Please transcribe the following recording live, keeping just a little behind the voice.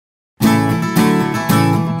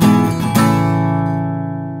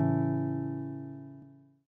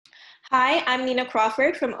Hi, I'm Nina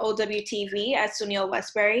Crawford from OWTV at Sunil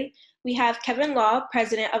Westbury. We have Kevin Law,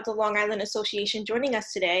 president of the Long Island Association, joining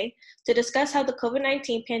us today to discuss how the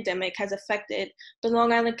COVID-19 pandemic has affected the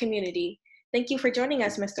Long Island community. Thank you for joining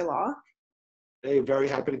us, Mr. Law. Hey, very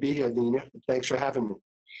happy to be here, Nina. Thanks for having me.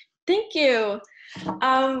 Thank you.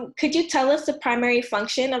 Could you tell us the primary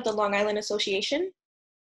function of the Long Island Association?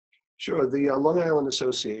 Sure. The Long Island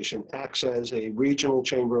Association acts as a regional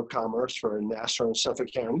chamber of commerce for Nassau and Suffolk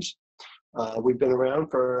counties. We've been around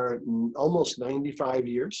for almost 95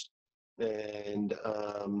 years, and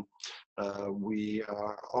our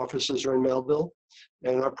offices are in Melville,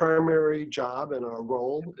 and our primary job and our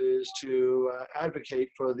role is to advocate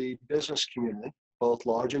for the business community, both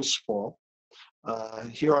large and small,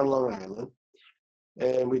 here on Long Island.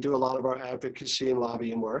 And we do a lot of our advocacy and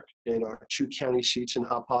lobbying work in our two county seats in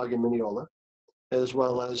Hauppauge and Mineola, as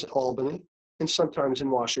well as Albany, and sometimes in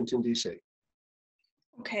Washington, D.C.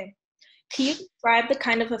 Okay. Can you describe the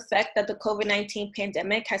kind of effect that the COVID-19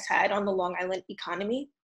 pandemic has had on the Long Island economy?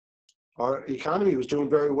 Our economy was doing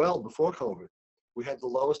very well before COVID. We had the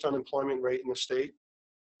lowest unemployment rate in the state.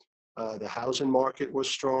 The housing market was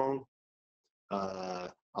strong. A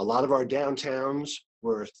lot of our downtowns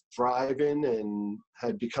were thriving and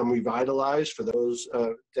had become revitalized for those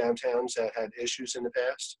downtowns that had issues in the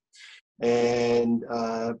past. And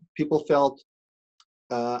people felt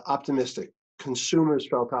optimistic. Consumers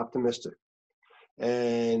felt optimistic.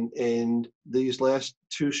 And in these last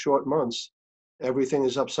 2 short months, everything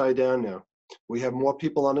is upside down now. We have more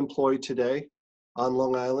people unemployed today on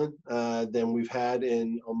Long Island than we've had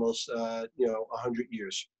in almost 100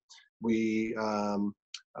 years.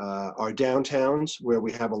 Our downtowns, where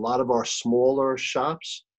we have a lot of our smaller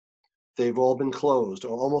shops, they've all been closed,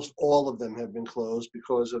 or almost all of them have been closed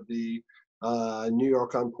because of the New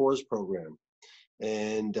York on Pause program.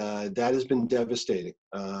 And that has been devastating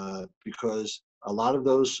because a lot of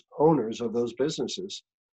those owners of those businesses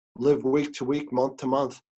live week to week, month to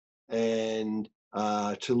month, and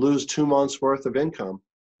to lose 2 months worth of income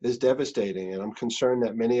is devastating. And I'm concerned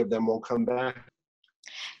that many of them won't come back.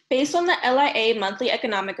 Based on the LIA monthly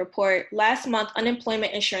economic report, last month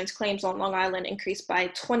unemployment insurance claims on Long Island increased by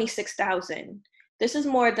 26,000. This is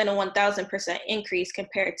more than a 1,000% increase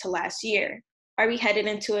compared to last year. Are we headed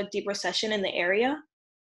into a deep recession in the area?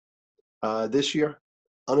 This year,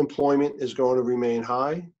 unemployment is going to remain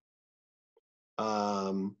high.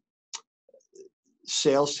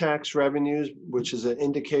 Sales tax revenues, which is an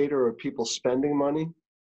indicator of people spending money,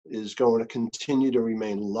 is going to continue to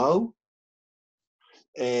remain low.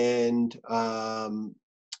 And a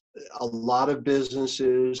lot of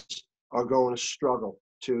businesses are going to struggle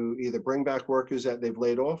to either bring back workers that they've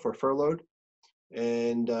laid off or furloughed,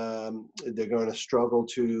 and they're going to struggle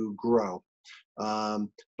to grow.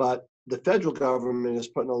 But the federal government is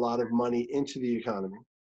putting a lot of money into the economy,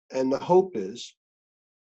 and the hope is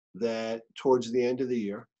that towards the end of the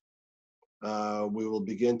year, we will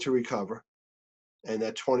begin to recover, and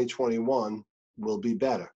that 2021 will be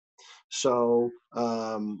better. So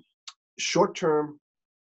short-term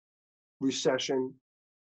recession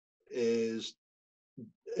is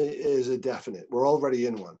a definite. We're already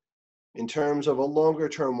in one. In terms of a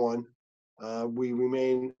longer-term one, we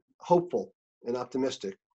remain hopeful and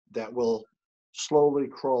optimistic that we'll slowly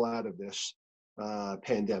crawl out of this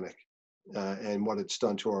pandemic and what it's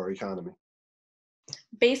done to our economy.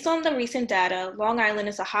 Based on the recent data, Long Island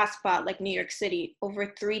is a hotspot like New York City,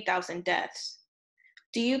 over 3,000 deaths.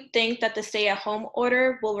 Do you think that the stay-at-home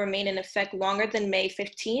order will remain in effect longer than May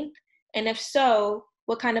 15th? And if so,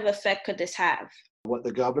 what kind of effect could this have? What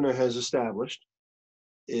the governor has established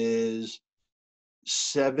is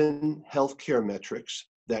 7 healthcare metrics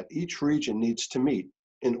that each region needs to meet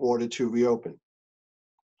in order to reopen.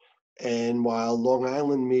 And while Long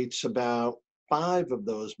Island meets about 5 of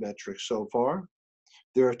those metrics so far,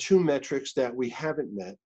 there are 2 metrics that we haven't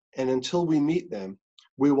met. And until we meet them,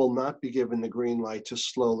 we will not be given the green light to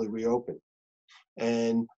slowly reopen.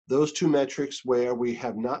 And those 2 metrics where we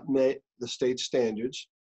have not met the state standards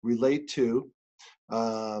relate to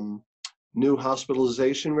new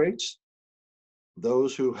hospitalization rates,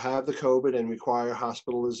 those who have the COVID and require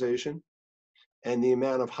hospitalization, and the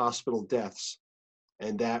amount of hospital deaths.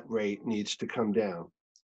 And that rate needs to come down.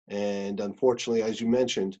 And unfortunately, as you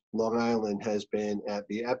mentioned, Long Island has been at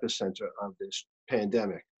the epicenter of this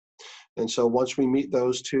pandemic. And so once we meet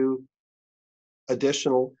those 2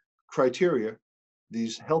 additional criteria,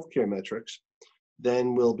 these healthcare metrics,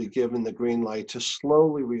 then we'll be given the green light to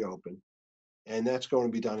slowly reopen. And that's going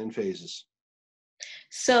to be done in phases.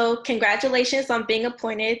 So congratulations on being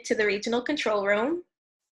appointed to the Regional Control Room.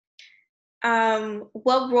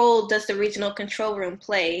 What role does the Regional Control Room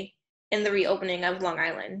play in the reopening of Long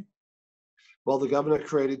Island? Well, the governor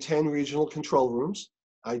created 10 regional control rooms.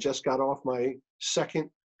 I just got off my second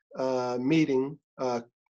meeting,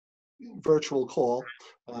 virtual call,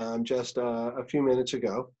 just a few minutes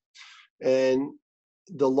ago. And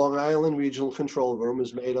the Long Island Regional Control Room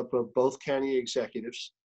is made up of both county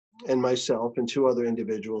executives and myself and two other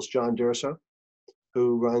individuals, John Durso,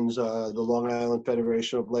 who runs the Long Island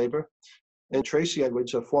Federation of Labor, and Tracy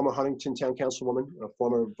Edwards, a former Huntington Town Councilwoman, a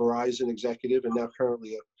former Verizon executive, and now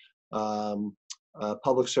currently a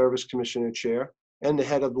Public Service Commissioner chair, and the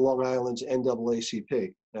head of Long Island's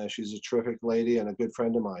NAACP. She's a terrific lady and a good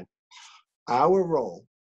friend of mine. Our role,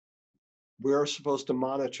 we're supposed to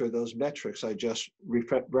monitor those metrics I just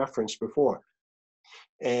referenced before.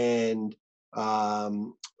 And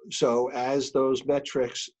so as those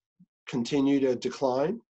metrics continue to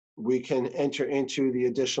decline, we can enter into the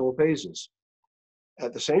additional phases.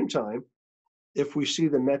 At the same time, if we see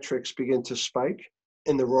the metrics begin to spike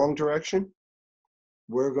in the wrong direction,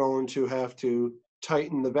 we're going to have to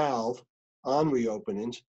tighten the valve on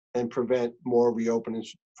reopenings and prevent more reopenings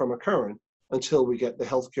from occurring until we get the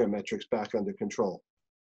healthcare metrics back under control.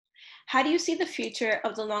 How do you see the future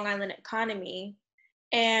of the Long Island economy,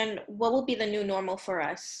 and what will be the new normal for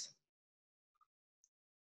us?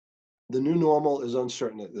 The new normal is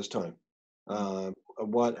uncertain at this time.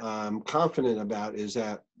 What I'm confident about is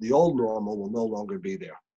that the old normal will no longer be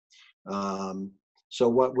there. So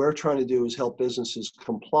what we're trying to do is help businesses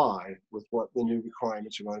comply with what the new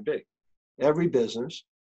requirements are going to be. Every business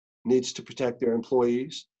needs to protect their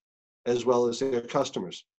employees as well as their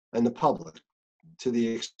customers and the public, to the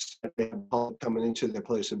extent they have public coming into their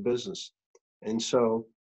place of business. And so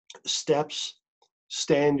steps,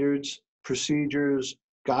 standards, procedures,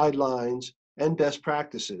 guidelines, and best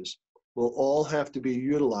practices will all have to be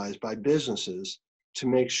utilized by businesses to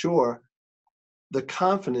make sure the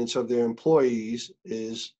confidence of their employees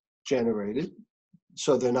is generated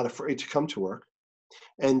so they're not afraid to come to work,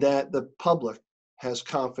 and that the public has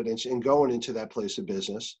confidence in going into that place of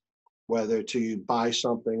business, whether to buy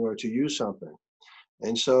something or to use something.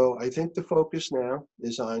 And so I think the focus now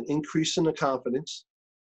is on increasing the confidence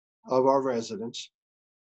of our residents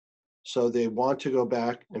so they want to go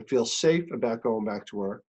back and feel safe about going back to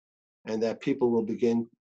work, and that people will begin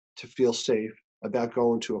to feel safe about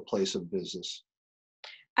going to a place of business.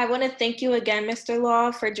 I want to thank you again, Mr. Law,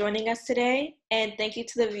 for joining us today, and thank you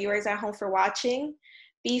to the viewers at home for watching.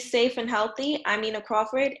 Be safe and healthy. I'm Nina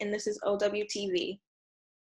Crawford, and this is OWTV.